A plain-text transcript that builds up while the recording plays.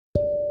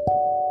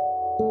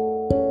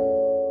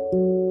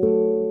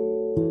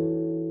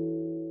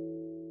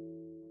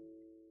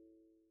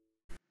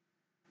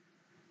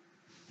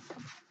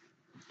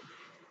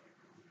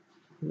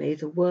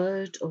the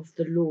word of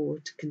the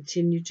Lord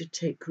continue to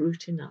take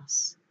root in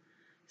us,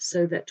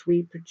 so that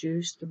we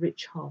produce the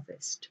rich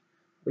harvest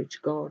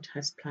which God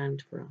has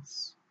planned for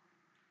us.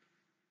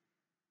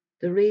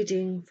 The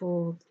reading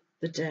for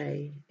the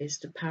day is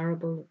the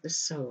parable of the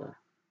sower.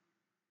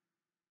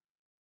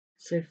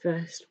 So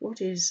first,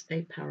 what is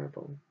a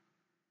parable?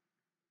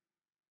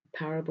 A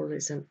parable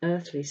is an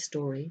earthly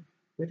story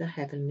with a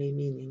heavenly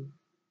meaning.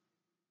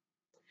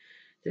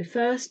 So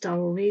first I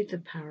will read the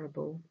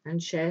parable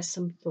and share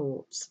some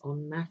thoughts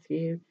on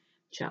Matthew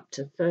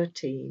chapter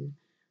 13,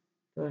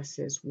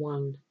 verses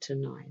 1 to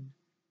 9.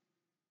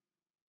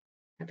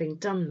 Having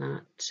done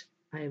that,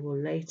 I will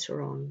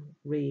later on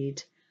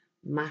read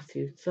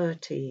Matthew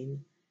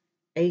 13,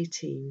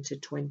 18 to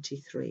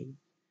 23,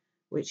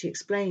 which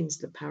explains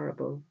the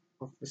parable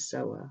of the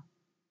sower.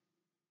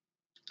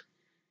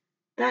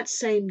 That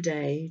same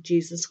day,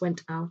 Jesus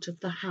went out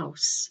of the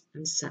house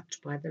and sat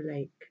by the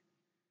lake.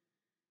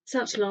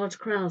 Such large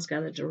crowds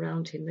gathered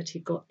around him that he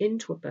got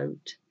into a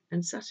boat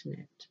and sat in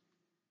it,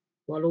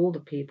 while all the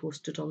people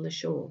stood on the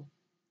shore.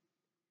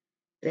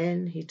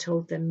 Then he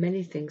told them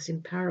many things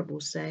in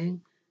parables,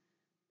 saying,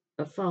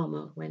 a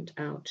farmer went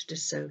out to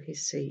sow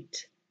his seed,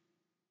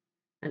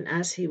 and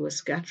as he was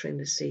scattering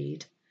the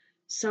seed,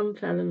 some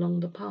fell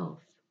along the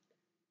path,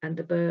 and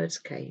the birds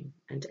came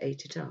and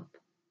ate it up.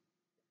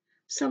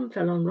 Some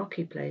fell on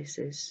rocky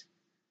places,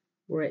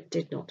 where it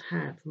did not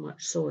have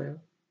much soil.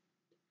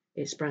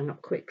 It sprang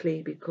up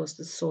quickly because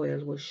the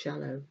soil was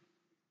shallow.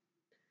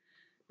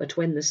 But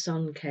when the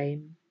sun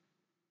came,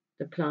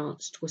 the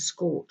plants were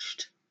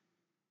scorched,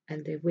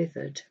 and they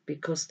withered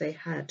because they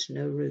had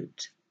no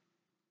root.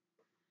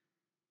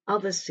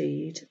 Other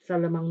seed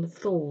fell among the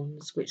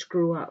thorns, which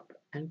grew up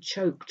and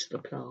choked the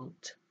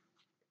plant.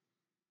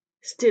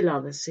 Still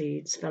other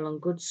seeds fell on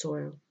good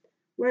soil,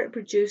 where it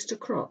produced a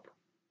crop,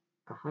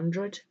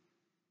 100,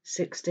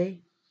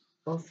 60,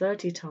 or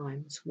 30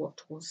 times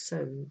what was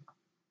sown.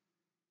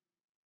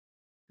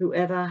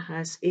 Whoever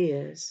has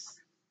ears,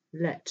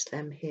 let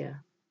them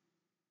hear.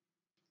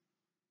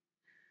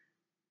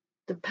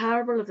 The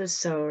parable of the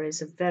sower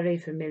is a very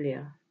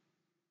familiar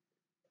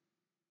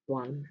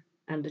one,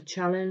 and the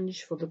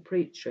challenge for the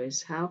preacher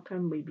is how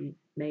can we be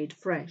made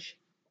fresh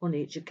on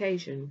each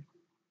occasion?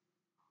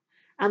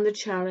 And the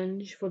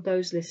challenge for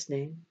those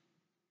listening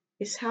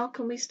is how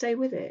can we stay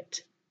with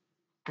it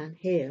and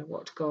hear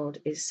what God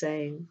is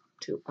saying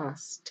to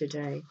us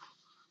today?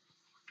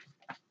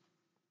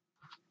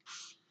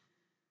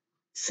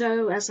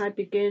 So as I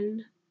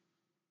begin,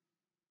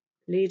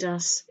 lead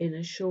us in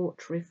a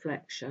short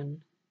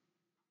reflection.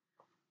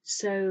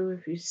 So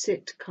if you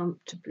sit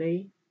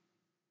comfortably,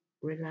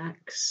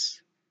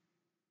 relax,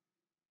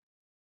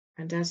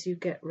 and as you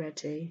get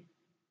ready,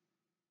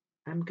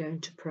 I'm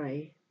going to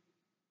pray.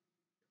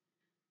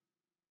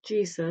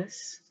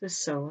 Jesus, the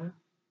sower,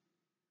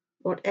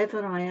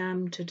 whatever I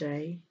am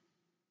today,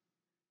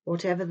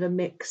 whatever the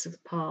mix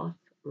of path,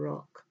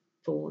 rock,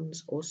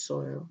 thorns, or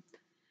soil,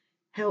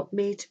 help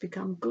me to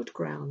become good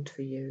ground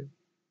for you,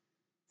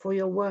 for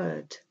your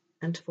word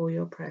and for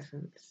your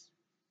presence.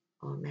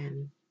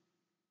 Amen.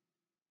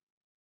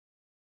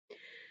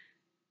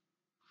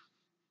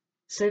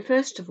 So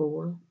first of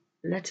all,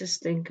 let us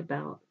think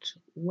about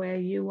where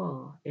you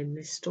are in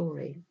this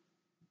story.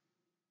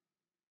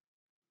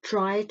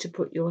 Try to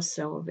put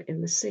yourself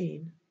in the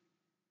scene.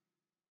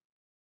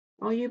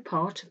 Are you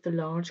part of the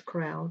large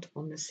crowd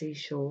on the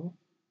seashore?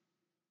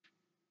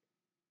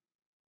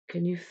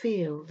 Can you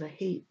feel the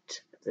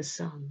heat of the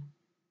sun?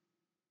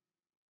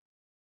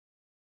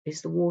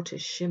 Is the water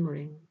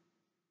shimmering?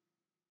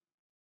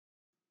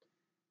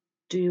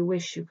 Do you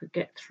wish you could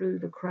get through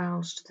the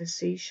crowds to the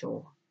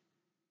seashore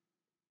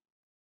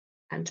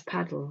and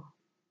paddle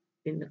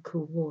in the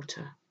cool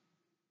water?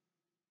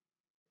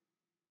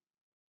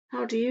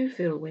 How do you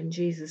feel when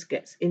Jesus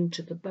gets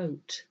into the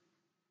boat?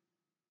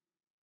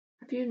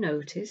 Have you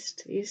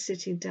noticed he is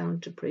sitting down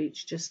to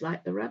preach just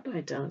like the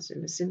rabbi does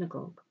in the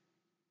synagogue?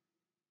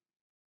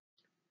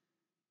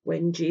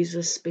 When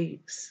Jesus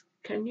speaks,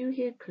 can you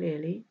hear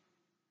clearly?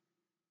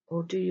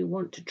 Or do you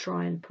want to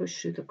try and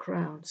push through the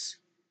crowds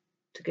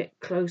to get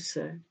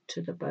closer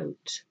to the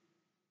boat?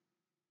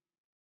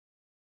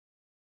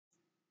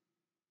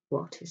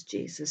 What is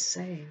Jesus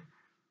saying?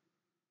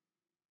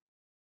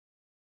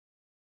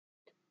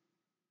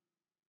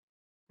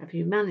 Have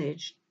you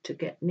managed to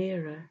get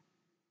nearer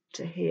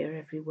to hear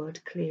every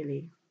word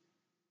clearly?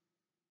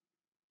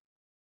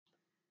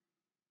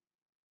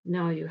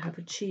 Now you have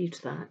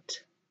achieved that.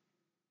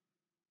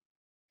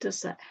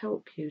 Does that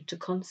help you to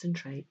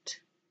concentrate?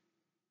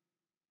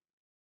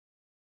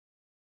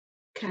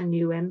 Can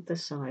you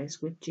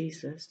emphasize with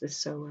Jesus, the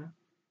sower?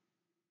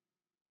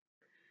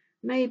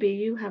 Maybe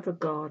you have a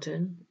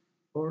garden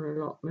or an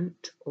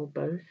allotment or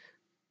both.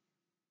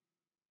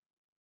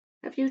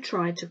 Have you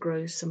tried to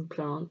grow some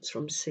plants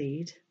from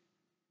seed?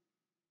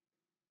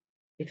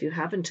 If you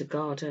haven't a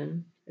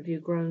garden, have you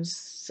grown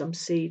some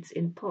seeds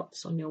in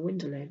pots on your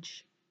window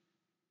ledge?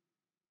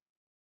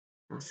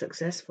 How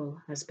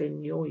successful has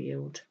been your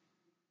yield?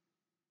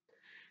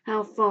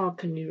 How far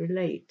can you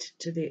relate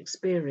to the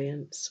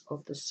experience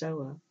of the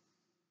sower?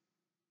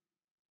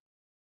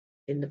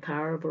 In the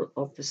parable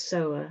of the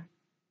sower,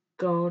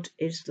 God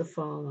is the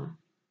farmer.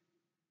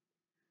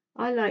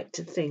 I like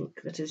to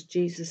think that as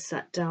Jesus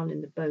sat down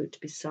in the boat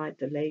beside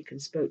the lake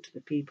and spoke to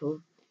the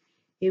people,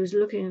 he was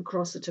looking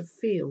across at a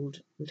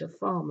field and a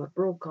farmer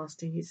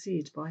broadcasting his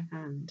seed by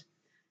hand,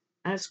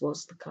 as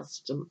was the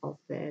custom of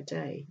their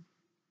day.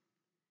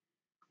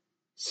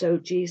 So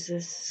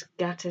Jesus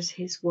scatters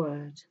his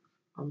word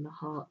on the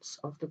hearts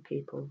of the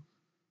people.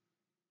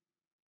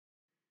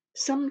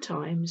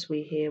 Sometimes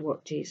we hear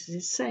what Jesus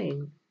is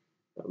saying,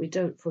 but we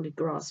don't fully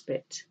grasp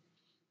it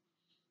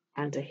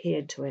and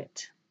adhere to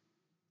it.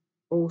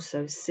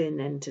 Also, sin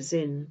enters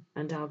in,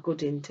 and our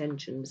good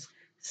intentions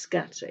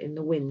scatter in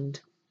the wind.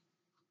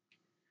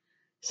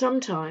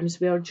 Sometimes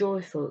we are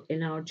joyful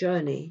in our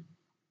journey.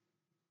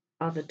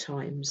 Other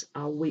times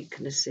our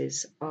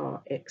weaknesses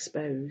are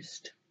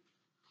exposed.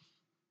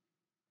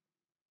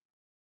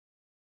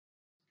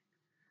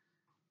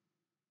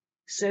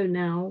 So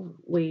now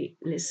we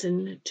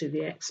listen to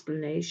the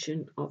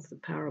explanation of the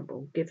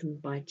parable given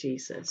by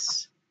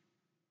Jesus.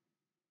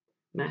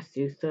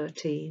 Matthew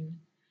 13,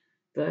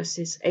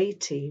 verses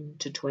 18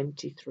 to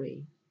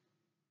 23.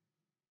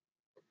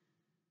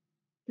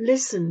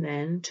 Listen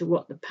then to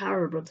what the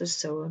parable of the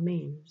sower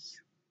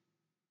means.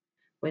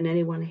 When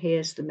anyone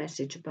hears the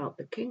message about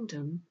the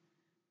kingdom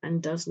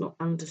and does not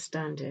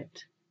understand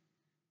it,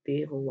 the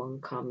evil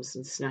one comes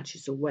and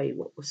snatches away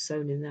what was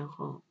sown in their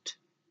heart.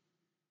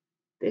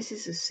 This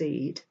is a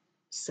seed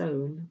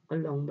sown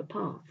along the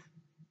path.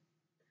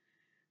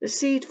 The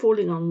seed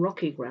falling on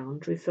rocky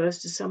ground refers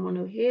to someone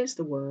who hears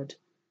the word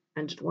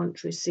and at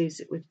once receives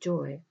it with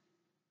joy.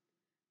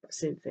 But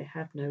since they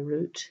have no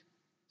root,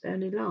 they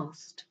only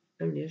last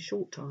only a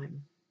short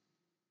time.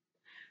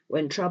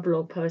 When trouble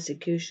or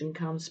persecution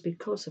comes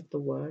because of the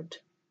word,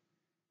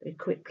 they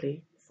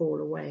quickly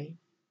fall away.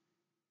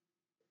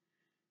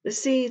 The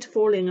seed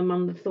falling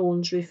among the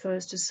thorns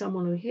refers to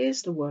someone who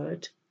hears the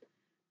word,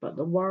 but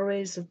the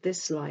worries of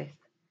this life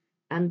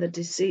and the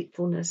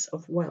deceitfulness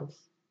of wealth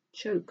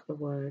choke the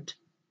word,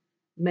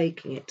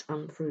 making it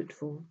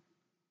unfruitful.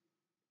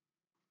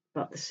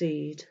 But the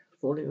seed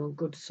falling on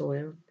good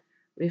soil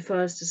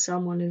refers to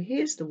someone who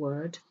hears the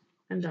word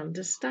and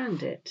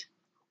understands it.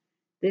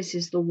 This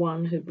is the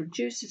one who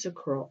produces a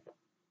crop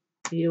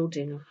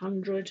yielding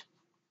 100,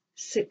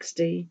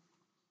 60,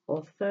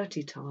 or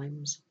 30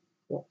 times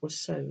what was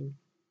sown.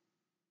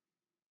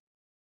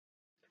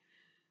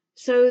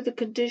 So the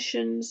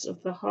conditions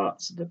of the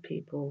hearts of the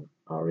people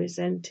are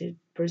represented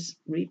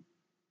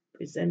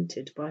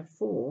by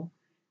 4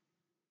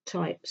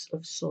 types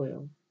of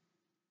soil: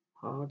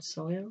 hard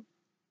soil,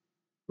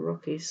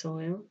 rocky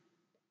soil,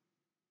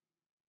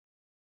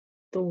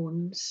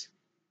 thorns,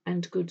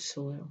 and good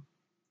soil.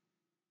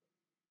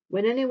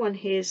 When anyone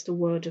hears the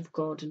word of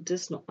God and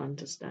does not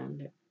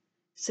understand it,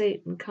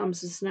 Satan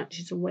comes and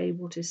snatches away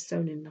what is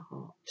sown in the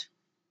heart.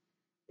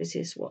 This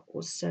is what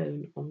was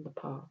sown on the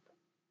path.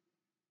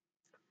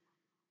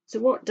 So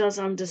what does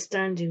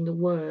understanding the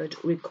word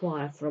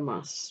require from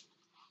us?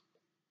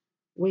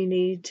 We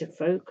need to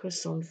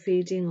focus on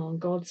feeding on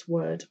God's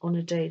word on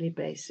a daily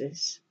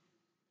basis.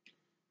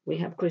 We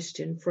have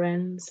Christian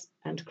friends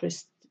and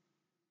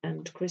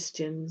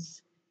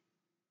Christians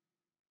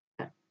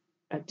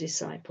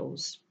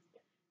disciples,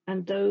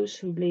 and those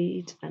who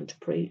lead and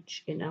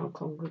preach in our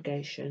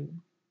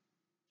congregation.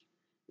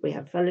 We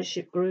have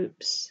fellowship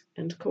groups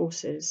and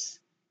courses.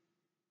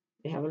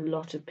 We have a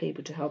lot of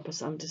people to help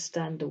us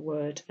understand the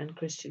word and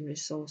Christian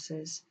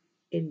resources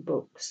in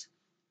books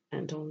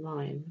and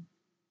online.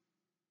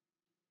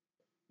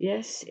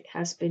 Yes, it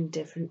has been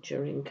different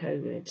during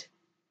COVID,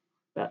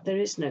 but there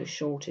is no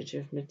shortage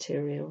of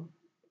material,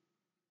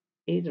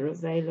 either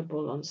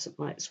available on St.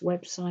 Mike's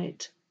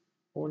website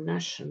or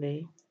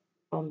nationally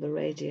on the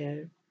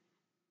radio,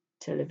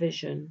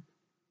 television,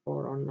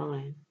 or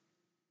online.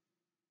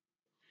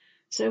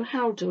 So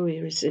how do we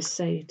resist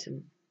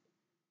Satan?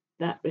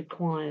 That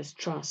requires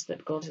trust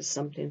that God has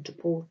something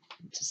important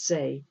to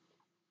say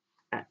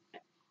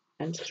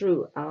and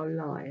through our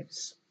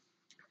lives.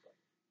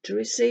 To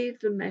receive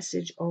the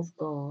message of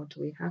God,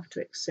 we have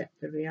to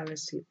accept the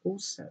reality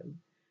also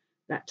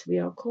that we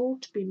are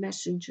called to be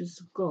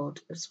messengers of God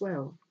as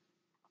well.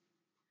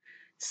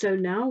 So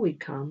now we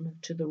come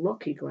to the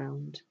rocky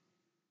ground.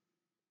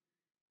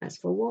 As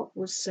for what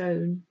was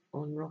sown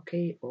on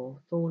rocky or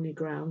thorny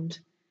ground,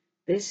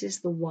 this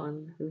is the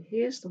one who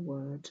hears the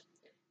word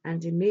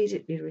and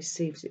immediately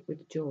receives it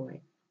with joy.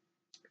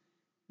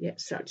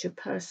 Yet such a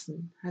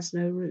person has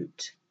no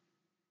root,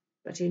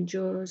 but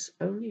endures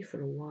only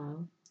for a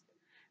while.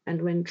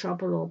 And when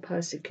trouble or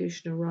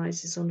persecution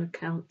arises on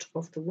account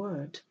of the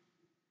word,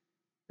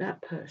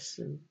 that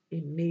person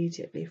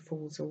immediately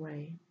falls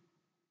away.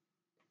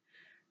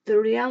 The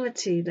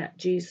reality that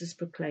Jesus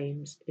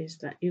proclaims is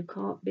that you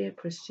can't be a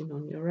Christian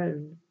on your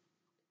own.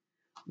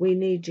 We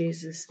need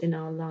Jesus in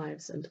our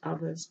lives and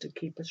others to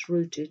keep us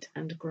rooted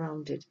and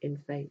grounded in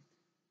faith.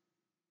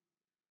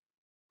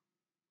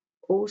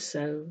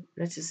 Also,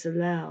 let us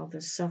allow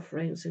the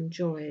sufferings and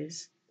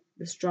joys,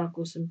 the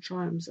struggles and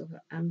triumphs of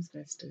our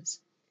ancestors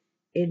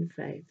in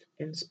faith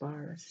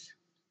inspire us.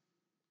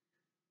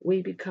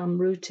 We become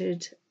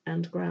rooted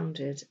and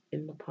grounded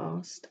in the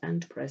past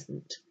and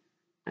present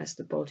as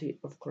the body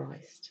of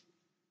Christ.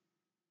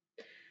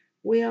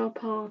 We are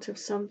part of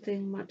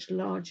something much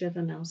larger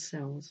than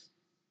ourselves,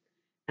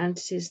 and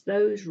it is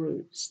those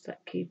roots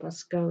that keep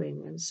us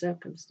going when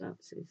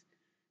circumstances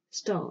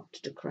start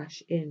to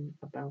crash in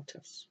about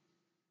us.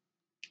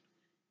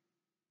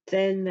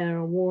 Then there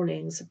are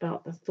warnings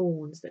about the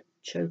thorns that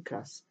choke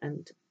us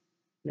and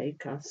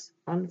make us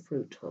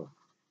unfruitful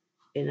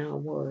in our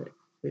work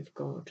with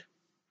God.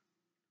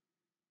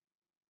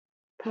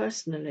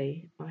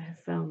 Personally, I have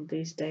found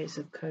these days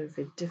of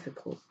COVID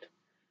difficult,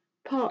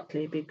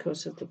 partly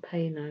because of the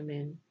pain I'm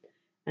in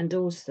and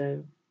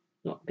also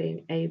not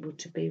being able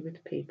to be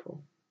with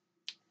people.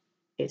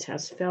 It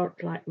has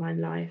felt like my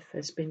life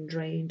has been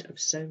drained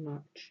of so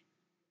much.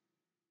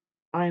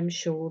 I am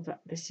sure that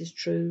this is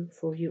true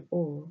for you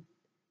all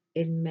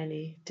in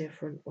many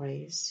different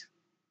ways.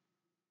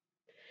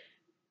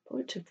 The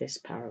point of this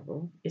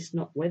parable is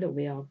not whether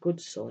we are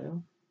good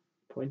soil.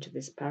 The point of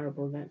this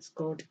parable that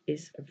God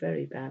is a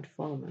very bad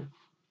farmer.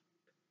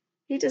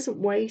 He doesn't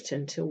wait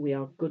until we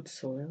are good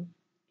soil.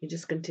 He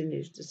just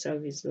continues to sow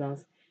his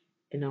love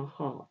in our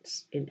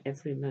hearts in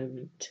every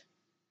moment.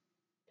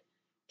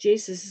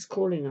 Jesus is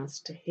calling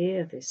us to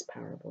hear this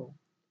parable,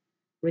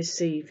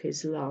 receive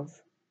his love,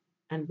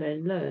 and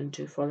then learn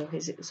to follow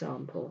his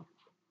example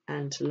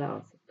and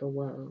love the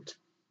world.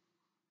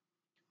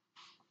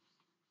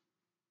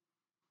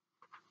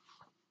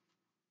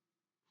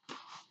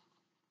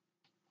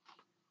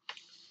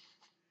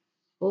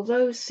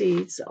 Although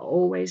seeds are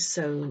always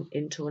sown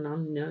into an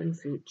unknown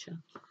future,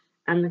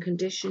 and the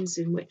conditions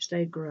in which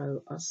they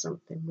grow are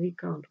something we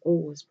can't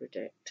always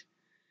predict,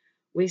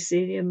 we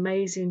see the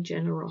amazing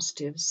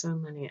generosity of so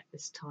many at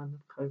this time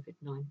of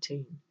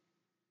COVID-19.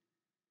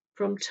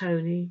 From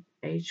Tony,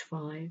 age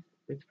 5,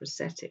 with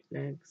prosthetic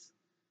legs,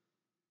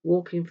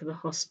 walking for the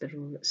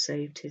hospital that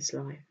saved his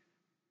life,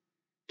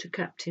 to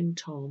Captain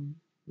Tom,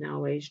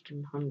 now aged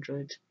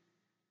 100,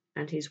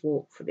 and his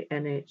walk for the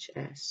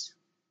NHS,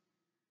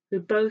 who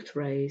both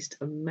raised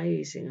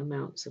amazing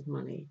amounts of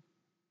money.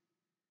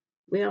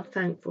 We are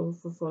thankful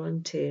for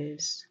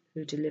volunteers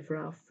who deliver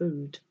our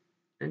food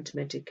and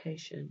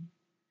medication,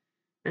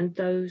 and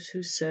those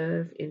who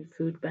serve in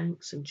food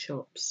banks and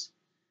shops,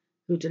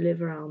 who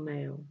deliver our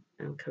mail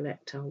and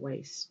collect our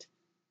waste.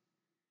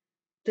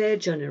 Their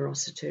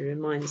generosity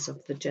reminds us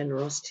of the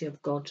generosity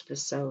of God the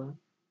sower.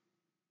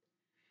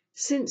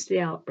 Since the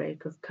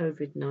outbreak of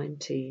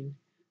COVID-19,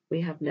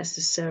 we have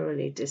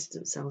necessarily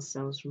distanced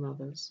ourselves from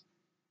others.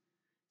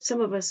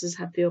 Some of us has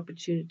had the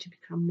opportunity to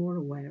become more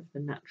aware of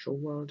the natural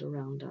world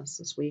around us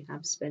as we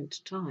have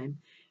spent time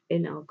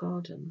in our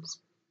gardens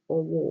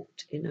or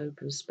walked in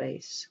open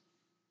space.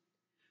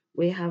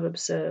 We have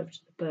observed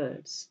the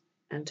birds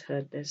and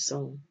heard their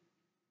song.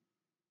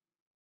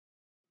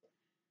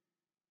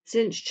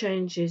 Since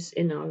changes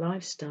in our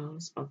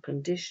lifestyles are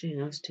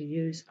conditioning us to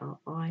use our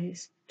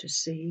eyes to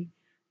see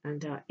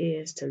and our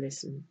ears to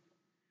listen,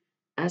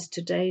 as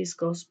today's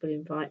gospel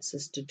invites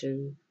us to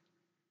do,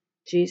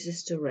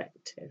 Jesus'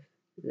 directive,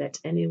 let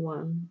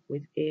anyone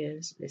with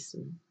ears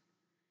listen,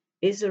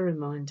 is a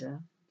reminder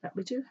that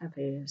we do have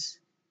ears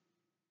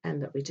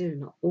and that we do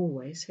not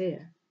always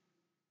hear.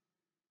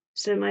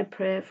 So my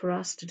prayer for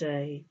us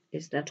today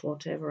is that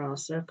whatever our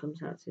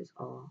circumstances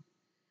are,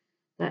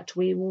 that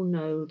we will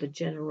know the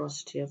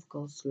generosity of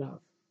God's love,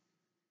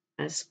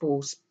 as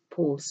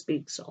Paul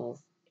speaks of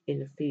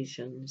in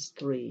Ephesians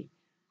 3,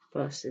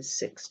 verses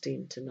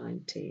 16 to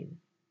 19.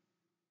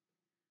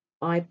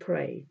 I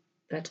pray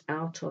that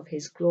out of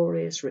his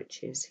glorious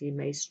riches he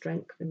may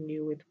strengthen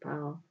you with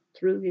power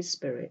through his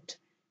Spirit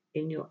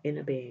in your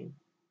inner being,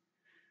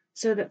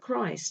 so that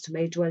Christ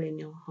may dwell in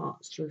your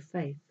hearts through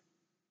faith.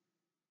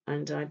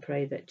 And I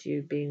pray that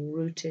you, being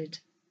rooted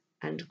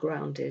and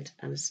grounded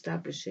and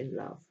established in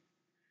love,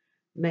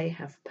 may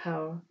have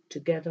power,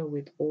 together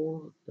with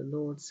all the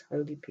Lord's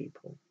holy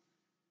people,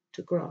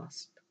 to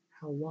grasp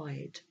how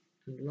wide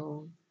and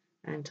long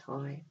and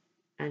high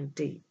and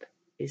deep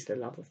is the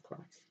love of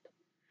Christ,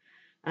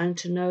 and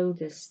to know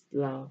this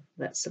love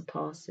that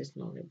surpasses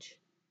knowledge,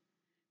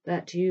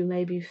 that you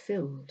may be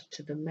filled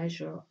to the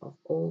measure of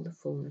all the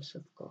fullness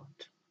of God.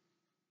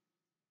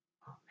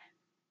 Amen.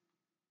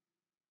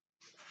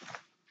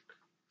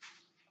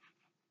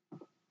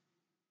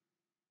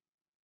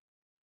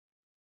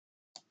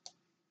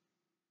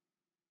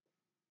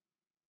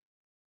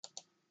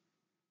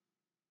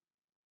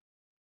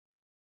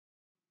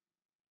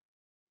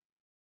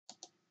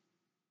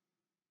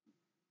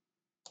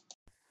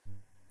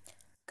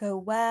 Go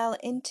well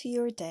into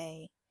your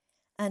day,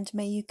 and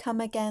may you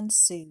come again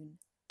soon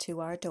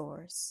to our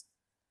doors.